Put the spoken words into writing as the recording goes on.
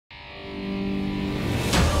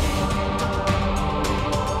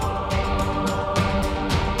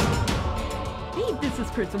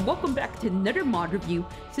Chris and welcome back to another mod review.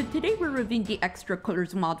 So today we're reviewing the Extra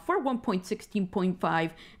Colors mod for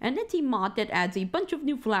 1.16.5, and it's a mod that adds a bunch of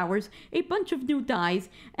new flowers, a bunch of new dyes,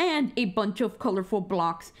 and a bunch of colorful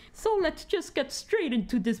blocks. So let's just get straight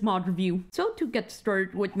into this mod review. So to get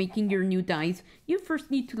started with making your new dyes, you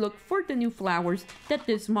first need to look for the new flowers that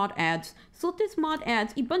this mod adds. So this mod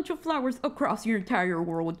adds a bunch of flowers across your entire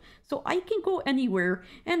world. So I can go anywhere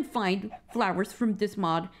and find flowers from this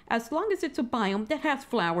mod. As long as it's a biome that has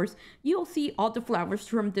flowers, you'll see all the flowers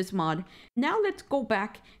from this mod. Now let's go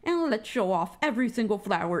back and let's show off every single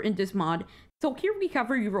flower in this mod. So here we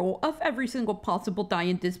have a row of every single possible dye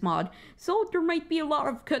in this mod. So there might be a lot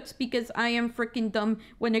of cuts because I am freaking dumb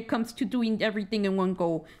when it comes to doing everything in one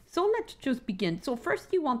go. So let's just begin. So first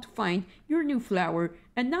you want to find your new flower.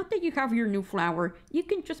 And now that you have your new flower, you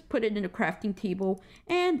can just put it in a crafting table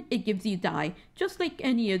and it gives you dye, just like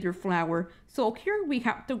any other flower. So here we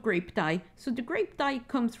have the grape dye. So the grape dye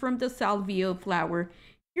comes from the salvia flower.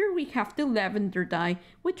 Here we have the lavender dye,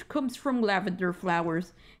 which comes from lavender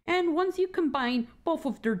flowers. And once you combine both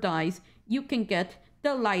of their dyes, you can get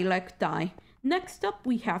the lilac dye. Next up,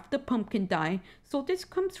 we have the pumpkin dye. So this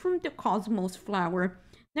comes from the cosmos flower.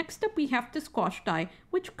 Next up, we have the squash dye,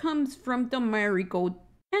 which comes from the marigold.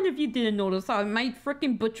 And if you didn't notice, I might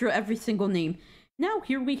freaking butcher every single name. Now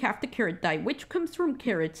here we have the carrot dye, which comes from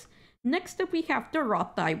carrots. Next up we have the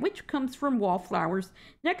rot dye, which comes from wallflowers.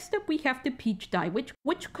 Next up we have the peach dye, which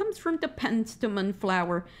comes from the penstemon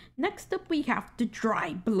flower. Next up we have the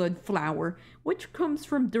dry blood flower, which comes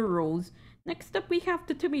from the rose. Next up we have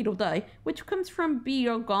the tomato dye, which comes from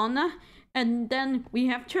Biogana. And then we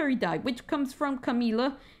have cherry dye, which comes from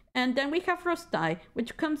Camilla. And then we have rust dye,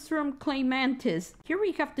 which comes from Claymantis. Here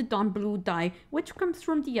we have the dawn blue dye, which comes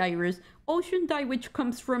from the iris. Ocean dye, which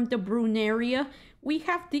comes from the brunaria. We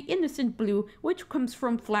have the innocent blue, which comes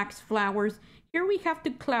from flax flowers. Here we have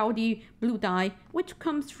the cloudy blue dye, which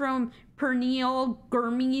comes from perennial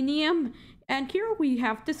germanium. And here we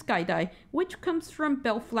have the sky dye, which comes from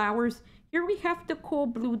bellflowers. Here we have the cool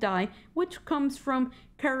blue dye, which comes from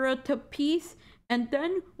carotapiece. And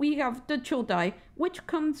then we have the chill dye, which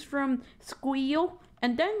comes from squeal.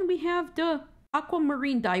 And then we have the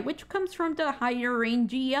aquamarine dye, which comes from the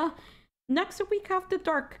hydrangea. Next up, we have the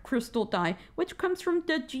dark crystal dye, which comes from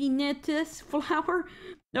the genitis flower.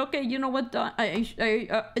 Okay, you know what?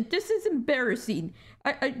 This is embarrassing.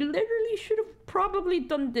 I literally should have probably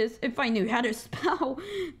done this if I knew how to spell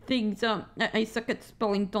things. I suck at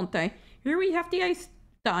spelling, don't I? Here we have the ice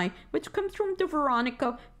dye, which comes from the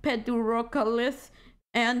Veronica pedunculus.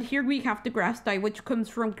 And here we have the grass dye, which comes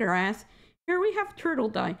from grass. Here we have turtle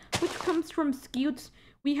dye, which comes from scutes.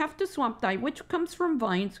 We have the swamp dye, which comes from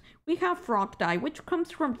vines. We have frog dye, which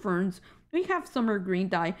comes from ferns. We have summer green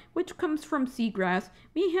dye, which comes from seagrass.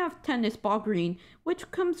 We have tennis ball green,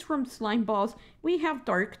 which comes from slime balls. We have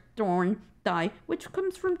dark thorn dye, which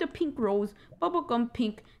comes from the pink rose. Bubblegum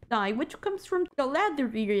pink dye, which comes from the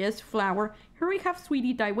laderius flower. Here we have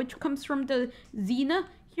sweetie dye, which comes from the xena.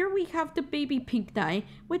 Here we have the baby pink dye,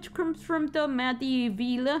 which comes from the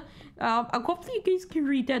Medievilla. Hopefully you guys can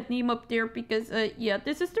read that name up there because, yeah,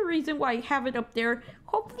 this is the reason why I have it up there.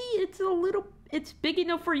 Hopefully it's big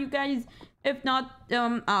enough for you guys. If not,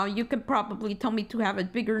 you can probably tell me to have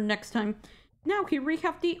it bigger next time. Now here we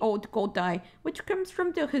have the old gold dye, which comes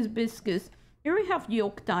from the hibiscus. Here we have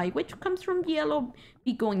yolk dye, which comes from yellow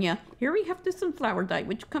begonia. Here we have the sunflower dye,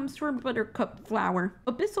 which comes from buttercup flower.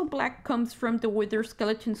 Abyssal black comes from the wither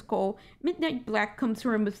skeleton skull. Midnight black comes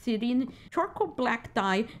from obsidian. Charcoal black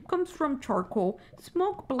dye comes from charcoal.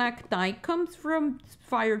 Smoke black dye comes from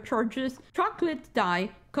fire charges. Chocolate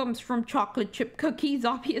dye comes from chocolate chip cookies,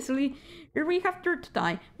 obviously. Here we have dirt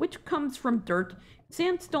dye, which comes from dirt.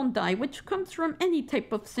 Sandstone dye, which comes from any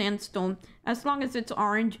type of sandstone, as long as it's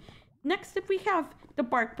orange. Next up we have the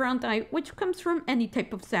bark brown dye, which comes from any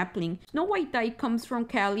type of sapling. Snow white dye comes from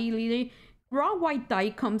calla lily. Raw white dye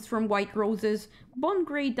comes from white roses. Bone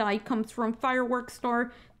gray dye comes from fireworks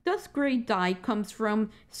star. Dust gray dye comes from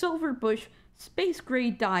silver bush. Space gray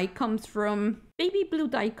dye comes from baby blue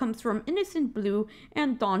dye comes from innocent blue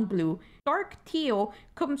and dawn blue. Dark teal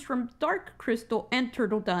comes from dark crystal and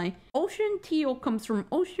turtle dye. Ocean teal comes from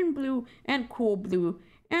ocean blue and cool blue.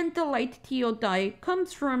 And the light teal dye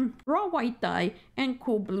comes from raw white dye and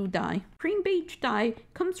cool blue dye. Cream beige dye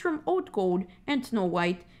comes from old gold and snow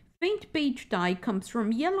white. Faint beige dye comes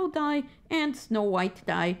from yellow dye and snow white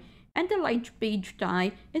dye. And the light beige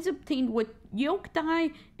dye is obtained with yolk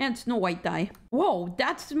dye and snow white dye. Whoa,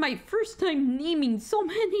 that's my first time naming so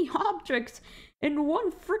many objects. in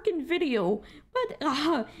one freaking video.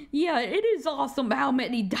 But yeah, it is awesome how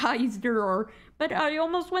many dyes there are. But I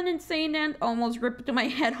almost went insane and almost ripped my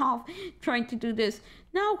head off trying to do this.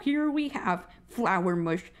 Now here we have flour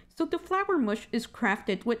mush. So the flour mush is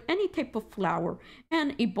crafted with any type of flour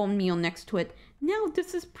and a bone meal next to it. Now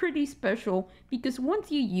this is pretty special because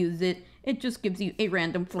once you use it, it just gives you a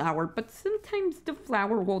random flour. But sometimes the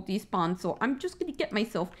flour will despawn, so I'm just gonna get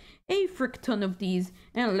myself a frick ton of these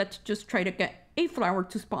and let's just try to get a flower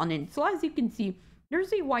to spawn in. So as you can see,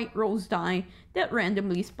 there's a white rose dye that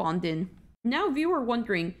randomly spawned in. Now if you were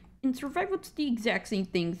wondering, in survival it's the exact same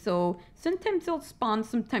thing, so sometimes it'll spawn,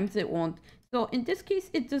 sometimes it won't. So in this case,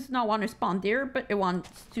 it does not want to spawn there, but it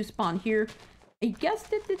wants to spawn here. I guess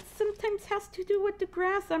that it sometimes has to do with the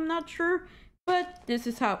grass, I'm not sure, but this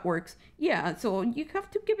is how it works. Yeah, so you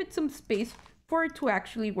have to give it some space for it to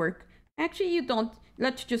actually work. Actually, you don't.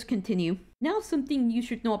 Let's just continue. Now, something you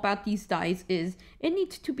should know about these dyes is it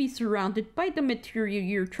needs to be surrounded by the material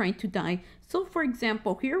you're trying to dye. So for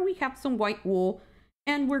example, here we have some white wool,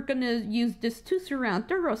 and we're gonna use this to surround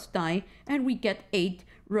the rust dye, and we get 8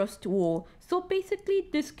 rust wool. So basically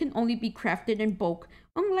this can only be crafted in bulk,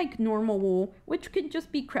 unlike normal wool, which can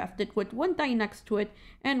just be crafted with 1 dye next to it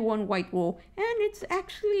and 1 white wool. And it's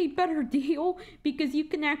actually a better deal because you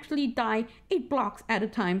can actually dye 8 blocks at a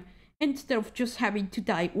time instead of just having to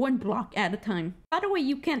dye 1 block at a time. By the way,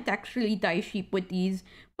 you can't actually dye sheep with these,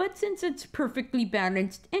 but since it's perfectly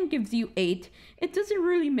balanced and gives you 8, it doesn't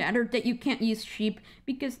really matter that you can't use sheep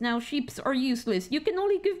because now sheeps are useless. You can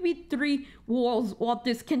only give me 3 walls while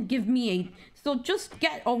this can give me 8. So just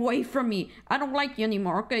get away from me. I don't like you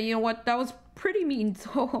anymore. Okay, you know what? That was pretty mean.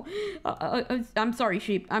 So I'm sorry,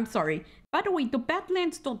 sheep. I'm sorry. By the way, the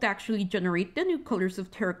Badlands don't actually generate the new colors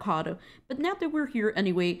of terracotta, but now that we're here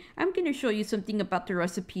anyway, I'm gonna show you something about the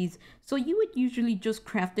recipes. So you would usually just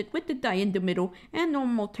craft it with the dye in the middle and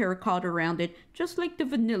normal terracotta around it, just like the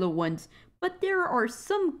vanilla ones. But there are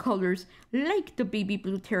some colors, like the baby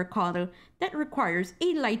blue terracotta, that requires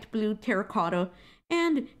a light blue terracotta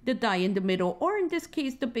and the dye in the middle, or in this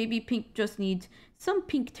case, the baby pink just needs some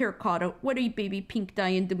pink terracotta with a baby pink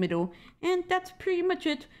dye in the middle, and that's pretty much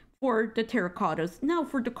it for the terracottas. Now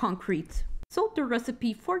for the concretes. So the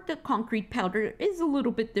recipe for the concrete powder is a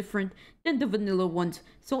little bit different than the vanilla ones.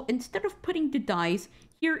 So instead of putting the dyes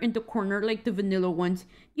here in the corner like the vanilla ones,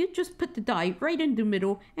 you just put the dye right in the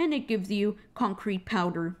middle and it gives you concrete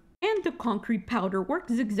powder. And the concrete powder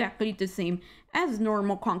works exactly the same as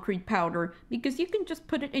normal concrete powder because you can just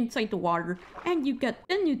put it inside the water and you get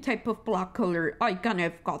a new type of block color. I kind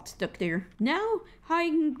of got stuck there. Now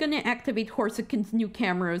I'm gonna activate Horsican's new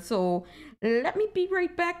camera, so let me be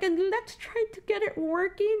right back and let's try to get it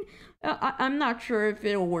working. I'm not sure if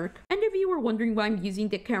it'll work. And if you were wondering why I'm using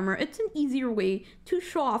the camera, it's an easier way to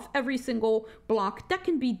show off every single block that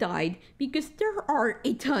can be dyed because there are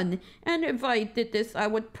a ton. And if I did this, I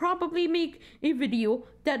would probably make a video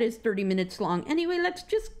that is 30 minutes long. Anyway, let's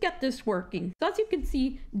just get this working. So as you can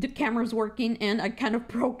see, the camera's working and I kind of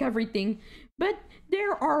broke everything. But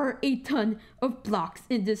there are a ton of blocks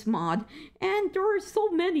in this mod, and there are so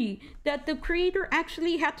many that the creator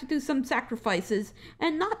actually had to do some sacrifices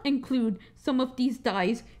and not include some of these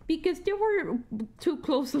dyes because they were too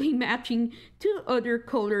closely matching to other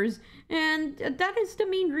colors, and that is the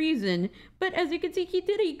main reason. But as you can see, he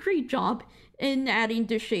did a great job in adding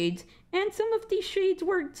the shades, and some of these shades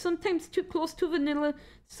were sometimes too close to vanilla,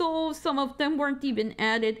 so some of them weren't even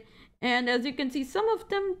added. And as you can see, some of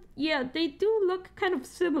them, yeah, they do look kind of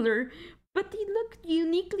similar, but they look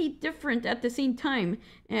uniquely different at the same time.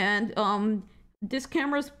 And this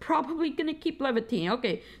camera's probably gonna keep levitating.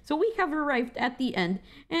 Okay, so we have arrived at the end,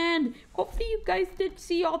 and hopefully you guys did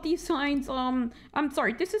see all these signs. I'm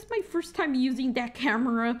sorry, this is my first time using that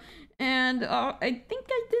camera, and I think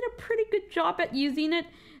I did a pretty good job at using it.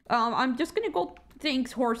 I'm just gonna go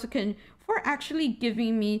thanks Horsican for actually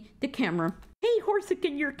giving me the camera. Hey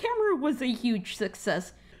Horsican, your camera was a huge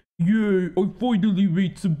success. Yay, I finally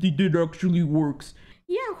made something that actually works.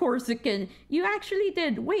 Yeah, Horsican, you actually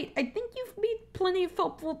did. Wait, I think you've made plenty of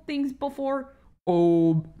helpful things before.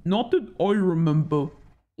 Not that I remember.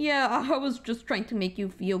 Yeah, I was just trying to make you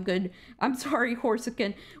feel good. I'm sorry,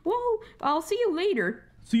 Horsican. Well, I'll see you later.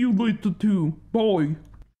 See you later too. Bye.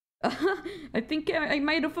 I think I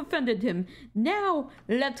might have offended him. Now,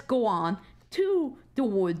 let's go on to the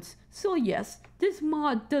woods. So yes, this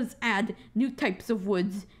mod does add new types of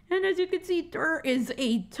woods, and as you can see, there is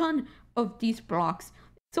a ton of these blocks.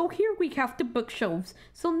 So here we have the bookshelves.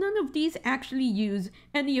 So none of these actually use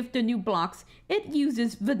any of the new blocks. It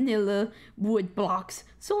uses vanilla wood blocks.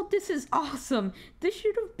 So this is awesome. This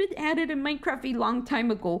should have been added in Minecraft a long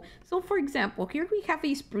time ago. So for example, here we have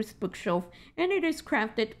a spruce bookshelf and it is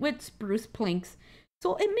crafted with spruce planks.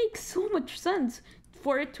 So it makes so much sense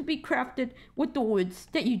for it to be crafted with the woods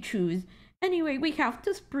that you choose. Anyway, we have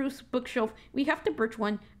the spruce bookshelf, we have the birch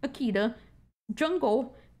one, Akita,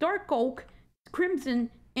 jungle, dark oak, crimson,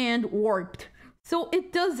 and warped. So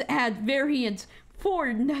it does add variants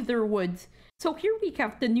for nether woods. So here we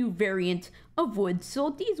have the new variant of woods. So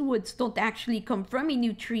these woods don't actually come from a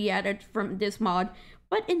new tree added from this mod,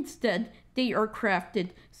 but instead they are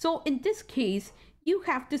crafted. So in this case, you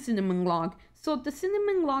have the cinnamon log. So the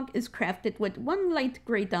cinnamon log is crafted with 1 light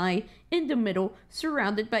gray dye in the middle,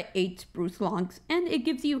 surrounded by 8 spruce logs, and it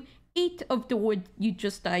gives you 8 of the wood you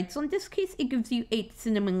just dyed. So in this case, it gives you 8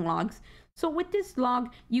 cinnamon logs. So with this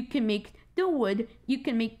log, you can make the wood, you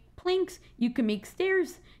can make planks, you can make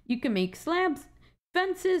stairs, you can make slabs,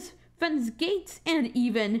 fences, fence gates, and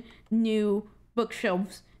even new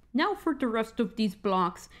bookshelves. Now for the rest of these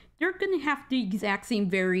blocks, they're gonna have the exact same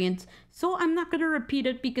variants, so I'm not gonna repeat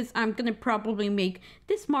it because I'm gonna probably make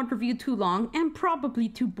this mod review too long and probably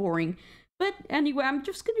too boring. But anyway, I'm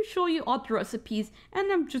just going to show you all the recipes,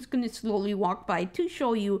 and I'm just going to slowly walk by to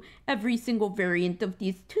show you every single variant of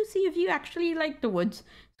these to see if you actually like the woods.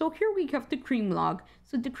 So here we have the cream log.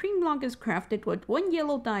 So the cream log is crafted with 1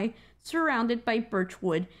 yellow dye surrounded by birch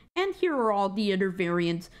wood, and here are all the other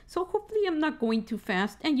variants. So hopefully I'm not going too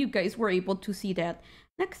fast and you guys were able to see that.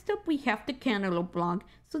 Next up we have the cantaloupe log.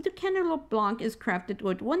 So the cantaloupe log is crafted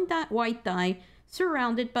with 1 white dye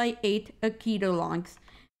surrounded by 8 Akita logs.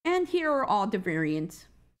 And here are all the variants.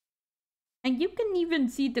 And you can even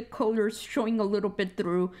see the colors showing a little bit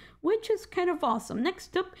through, which is kind of awesome.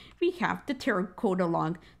 Next up, we have the terracotta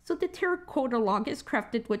log. So the terracotta log is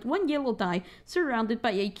crafted with 1 yellow dye surrounded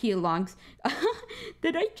by IKEA logs.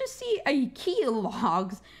 Did I just see IKEA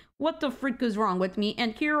logs? What the frick is wrong with me?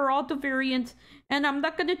 And here are all the variants. And I'm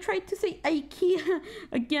not gonna try to say IKEA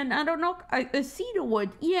again. I don't know. Cedar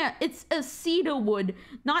wood. Yeah, it's a cedar wood,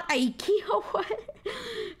 not IKEA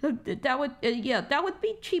wood. That would, yeah, that would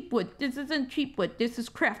be cheap wood. This isn't cheap wood. This is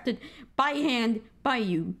crafted by hand by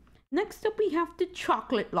you. Next up, we have the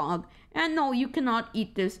chocolate log. And no, you cannot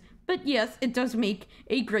eat this. But yes, it does make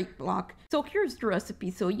a great block. So here's the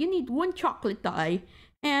recipe. So you need 1 chocolate dye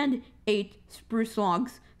and 8 spruce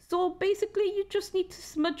logs. So basically, you just need to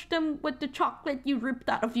smudge them with the chocolate you ripped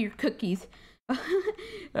out of your cookies.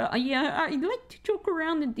 Yeah, I like to joke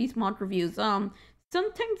around in these mod reviews.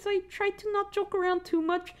 Sometimes I try to not joke around too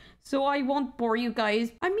much, so I won't bore you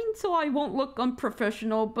guys. I mean, so I won't look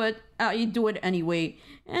unprofessional, but I do it anyway.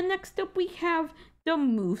 And next up, we have the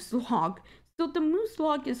moose log. So the moose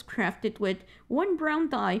log is crafted with 1 brown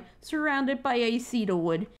dye surrounded by a cedar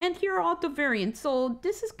wood. And here are all the variants. So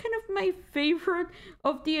this is kind of my favorite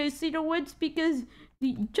of the cedar woods because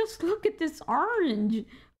just look at this orange.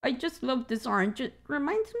 I just love this orange. It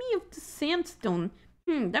reminds me of the sandstone.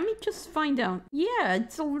 Let me just find out. Yeah,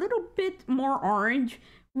 it's a little bit more orange,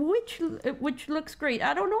 which looks great.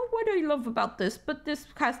 I don't know what I love about this, but this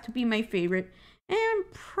has to be my favorite. And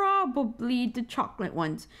probably the chocolate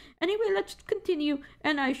ones. Anyway, let's continue,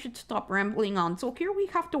 and I should stop rambling on. So here we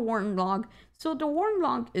have the worn log. So the worn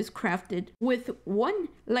log is crafted with 1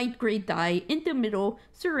 light gray dye in the middle,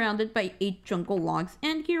 surrounded by 8 jungle logs.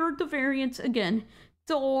 And here are the variants again.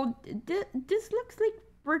 So this looks like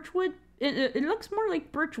birchwood. It looks more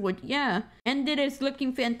like birchwood, yeah. And it is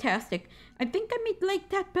looking fantastic. I think I might like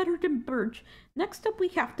that better than birch. Next up, we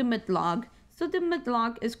have the mid log. So the mid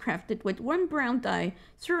log is crafted with 1 brown dye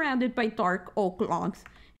surrounded by dark oak logs.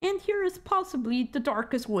 And here is possibly the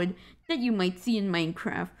darkest wood that you might see in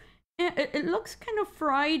Minecraft. It looks kind of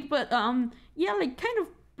fried, but yeah, like kind of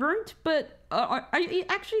burnt, but I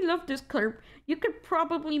actually love this color. You could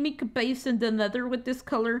probably make a base in the nether with this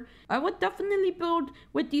color. I would definitely build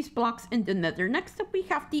with these blocks in the nether. Next up, we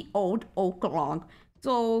have the old oak log.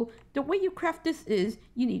 So the way you craft this is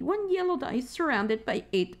you need 1 yellow dye surrounded by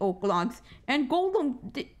 8 oak logs. And golden,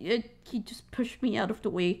 he just pushed me out of the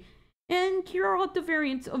way. And here are all the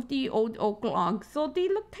variants of the old oak log. So they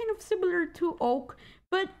look kind of similar to oak,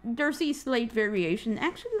 but there's a slight variation.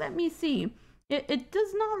 Actually, let me see. It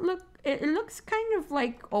does not look, it looks kind of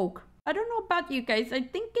like oak. I don't know about you guys. I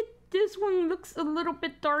think this one looks a little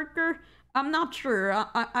bit darker. I'm not sure.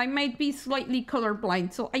 I might be slightly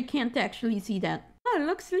colorblind, so I can't actually see that. It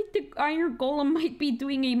looks like the iron golem might be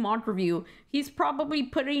doing a mod review. He's probably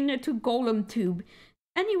putting it to golem tube.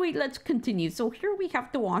 Anyway, let's continue. So here we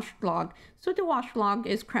have the wash log. So the wash log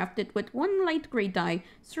is crafted with one light gray dye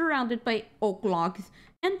surrounded by oak logs.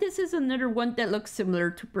 And this is another one that looks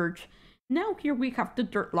similar to birch. Now here we have the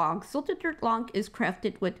dirt log. So the dirt log is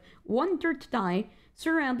crafted with one dirt dye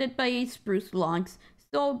surrounded by spruce logs.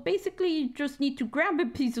 So basically you just need to grab a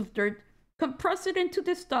piece of dirt, compress it into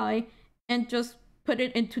this dye, and just put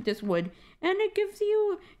it into this wood, and it gives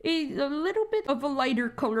you a little bit of a lighter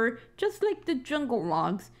color, just like the jungle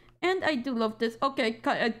logs. And I do love this. Okay,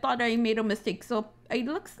 I thought I made a mistake, so it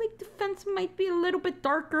looks like the fence might be a little bit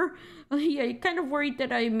darker. Yeah, I kind of worried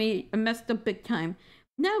that I messed up big time.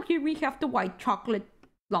 Now here we have the white chocolate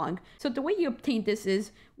log. So the way you obtain this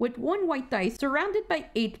is with one white dye surrounded by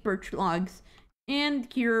 8 birch logs, and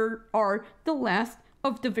here are the last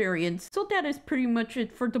of the variants. So that is pretty much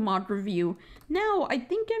it for the mod review. Now I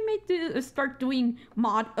think I might start doing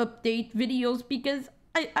mod update videos, because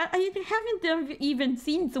I haven't even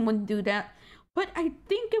seen someone do that, but I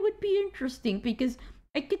think it would be interesting because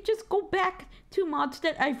I could just go back to mods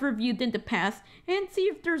that I've reviewed in the past and see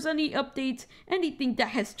if there's any updates, anything that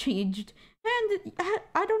has changed. And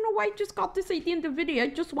I don't know why I just got this idea in the video. I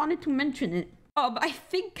just wanted to mention it. I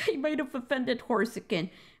think I might have offended Horsican.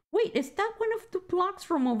 Wait, is that one of the blocks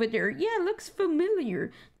from over there? Yeah, it looks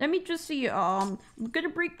familiar. Let me just see. I'm gonna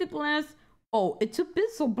break the glass. Oh, it's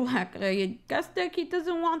Abyssal Black. I guess that he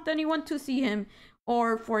doesn't want anyone to see him,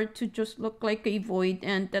 or for it to just look like a void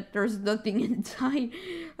and that there's nothing inside.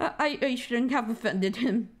 I shouldn't have offended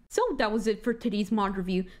him. So that was it for today's mod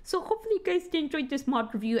review. So hopefully you guys enjoyed this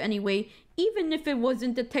mod review anyway, even if it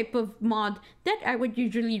wasn't the type of mod that I would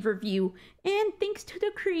usually review. And thanks to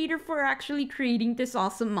the creator for actually creating this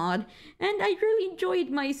awesome mod. And I really enjoyed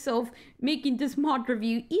myself making this mod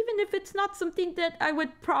review, even if it's not something that I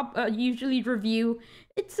would usually review.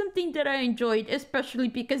 It's something that I enjoyed, especially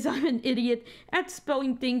because I'm an idiot at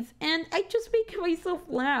spelling things, and I just make myself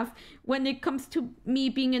laugh when it comes to me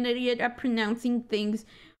being an idiot at pronouncing things.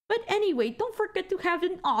 But anyway, don't forget to have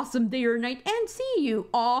an awesome day or night, and see you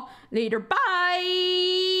all later.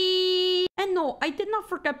 Bye! And no, I did not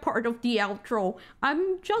forget part of the outro.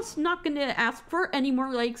 I'm just not gonna ask for any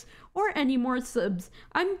more likes or any more subs.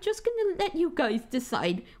 I'm just gonna let you guys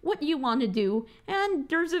decide what you want to do. And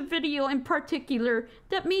there's a video in particular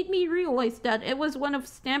that made me realize that it was one of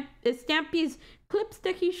Stampy's clips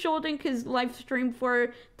that he showed in his live stream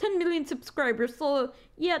for 10 million subscribers. So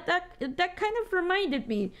yeah, that kind of reminded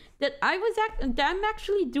me that I'm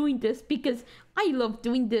actually doing this because I love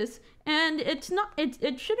doing this, and it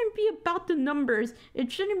shouldn't be about the numbers.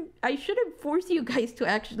 I shouldn't force you guys to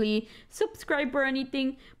actually subscribe or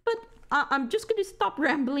anything. But I'm just gonna stop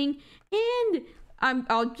rambling, and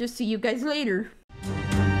I'll just see you guys later.